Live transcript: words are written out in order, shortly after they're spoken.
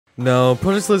Now,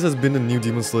 Project Slayer has been a new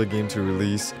Demon Slayer game to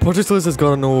release. Project Slayer has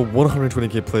gotten over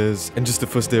 120k players in just the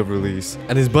first day of release,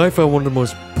 and is by far one of the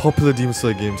most popular Demon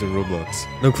Slayer games in Roblox.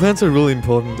 Now, clans are really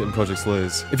important in Project Slayer.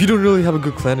 If you don't really have a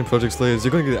good clan in Project Slayer,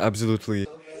 you're gonna get absolutely...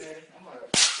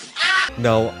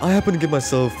 Now, I happen to give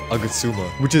myself agatsuma,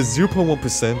 which is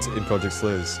 0.1% in Project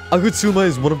Slayer. Agatsuma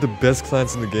is one of the best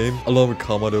clans in the game, along with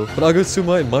kamado, but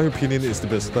agatsuma, in my opinion, is the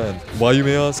best clan. Why, you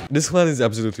may ask? This clan is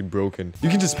absolutely broken. You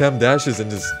can just spam dashes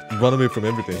and just run away from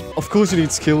everything. Of course, you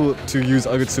need skill to use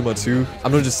agatsuma too.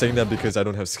 I'm not just saying that because I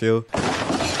don't have skill.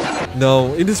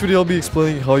 Now, in this video, I'll be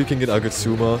explaining how you can get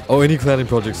agatsuma or any clan in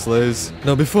Project Slayer.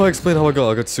 Now, before I explain how I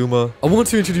got agatsuma, I want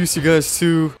to introduce you guys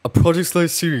to a Project Slayer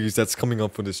series that's coming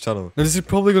up for this channel. Now, this is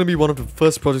probably going to be one of the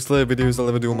first Project Slayer videos I'll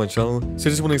ever do on my channel, so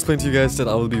I just want to explain to you guys that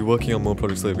I will be working on more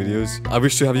Project Slayer videos. I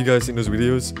wish to have you guys in those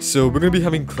videos. So, we're going to be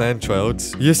having clan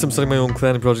tryouts. Yes, I'm starting my own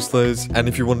clan in Project Slayer, and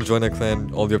if you want to join that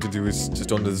clan, all you have to do is just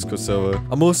join the Discord server.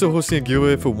 I'm also hosting a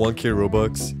giveaway for 1k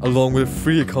Robux, along with a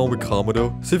free account with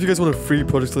kamado. So, if you guys want a free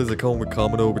Project Slayer account with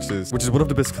kamado, which is one of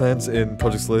the best clans in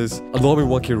Project Slayer, along with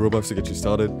 1k Robux to get you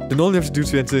started, then all you have to do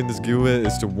to enter in this giveaway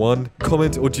is to 1.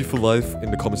 Comment OG for life in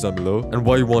the comments down below, and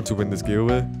why you want to win this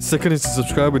giveaway. 2nd is to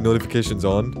subscribe with notifications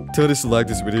on. 3rd is to like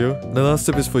this video. And the last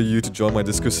step is for you to join my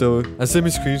Discord server and send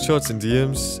me screenshots and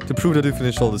DMs to prove that you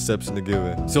finished all the steps in the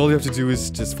giveaway. So all you have to do is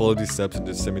just follow these steps and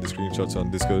just send me the screenshots on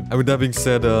Discord. And with that being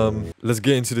said, let's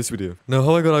get into this video. Now,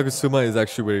 how I got agatsuma is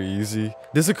actually very easy.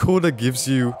 There's a code that gives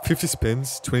you 50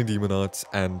 spins, 20 demon hearts,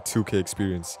 and 2k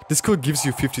experience. This code gives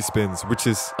you 50 spins, which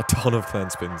is a ton of clan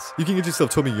spins. You can get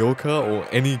yourself Tomioka or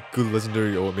any good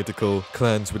legendary or mythical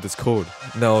clans with this code.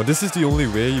 Now, this is the only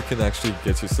way you can actually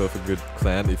get yourself a good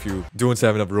clan if you don't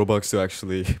have enough Robux to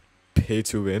actually pay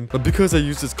to win. But because I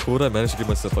use this code, I managed to get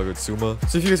myself agatsuma.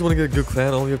 So if you guys want to get a good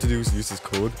clan, all you have to do is use this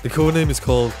code. The code name is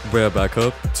called Rare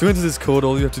Backup. To enter this code,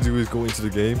 all you have to do is go into the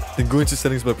game, then go into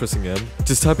settings by pressing M.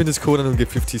 Just type in this code and you'll get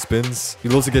 50 spins.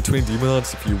 You'll also get 20 demon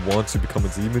hearts if you want to become a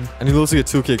demon. And you'll also get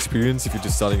 2k experience if you're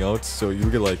just starting out. So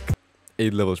you'll get like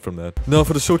 8 levels from that. Now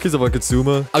for the showcase of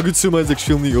agatsuma. Agatsuma is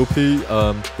extremely OP.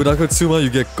 With agatsuma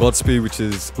you get Godspeed, which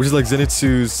is like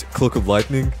Zenitsu's Cloak of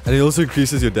Lightning, and it also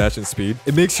increases your dash and speed.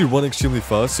 It makes you run extremely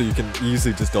fast, so you can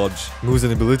easily just dodge moves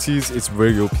and abilities. It's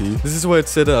very OP. This is why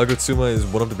it's said that agatsuma is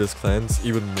one of the best clans,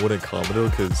 even more than kamado,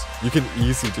 because you can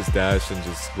easily just dash and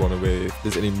just run away if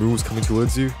there's any moves coming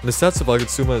towards you. And the stats of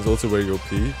agatsuma is also very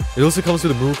OP. It also comes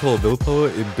with a move called Willpower.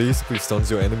 It basically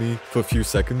stuns your enemy for a few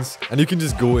seconds, and you can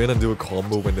just go in and do a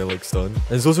combo when they're like stunned.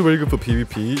 And it's also very good for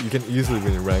PvP. You can easily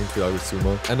win in ranked with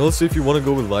agatsuma. And also if you want to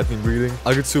go with lightning breathing,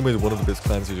 agatsuma is one of the best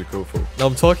clans you should go for. Now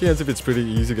I'm talking as if it's pretty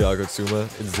easy to get agatsuma.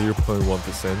 It's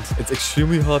 0.1%. It's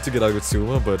extremely hard to get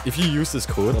agatsuma, but if you use this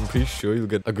code, I'm pretty sure you'll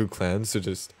get a good clan, so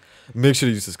just make sure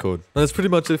to use this code. Now that's pretty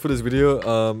much it for this video.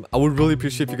 I would really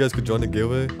appreciate if you guys could join the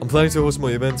giveaway. I'm planning to host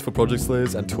more events for Project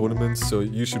Slayers and tournaments, so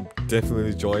you should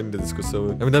definitely join the Discord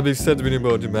server. And with that being said, the video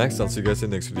about OjiMax. I'll see you guys in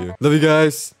the next video. Love you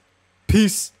guys.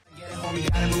 Peace.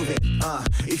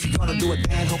 If you're gonna do it,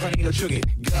 then hope I need a trigger.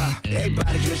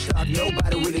 Everybody just stop,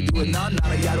 nobody really do it. None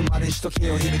of y'all about to stuck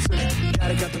here, hit it to it.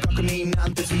 Gotta got the cockney,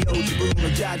 none this we owe you. Boom,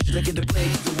 the judge, look at the break,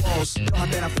 the walls. Don't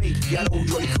have that I fake, y'all know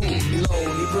you're cool.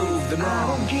 Low, he proved them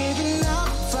wrong. I'm giving up,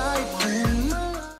 fight.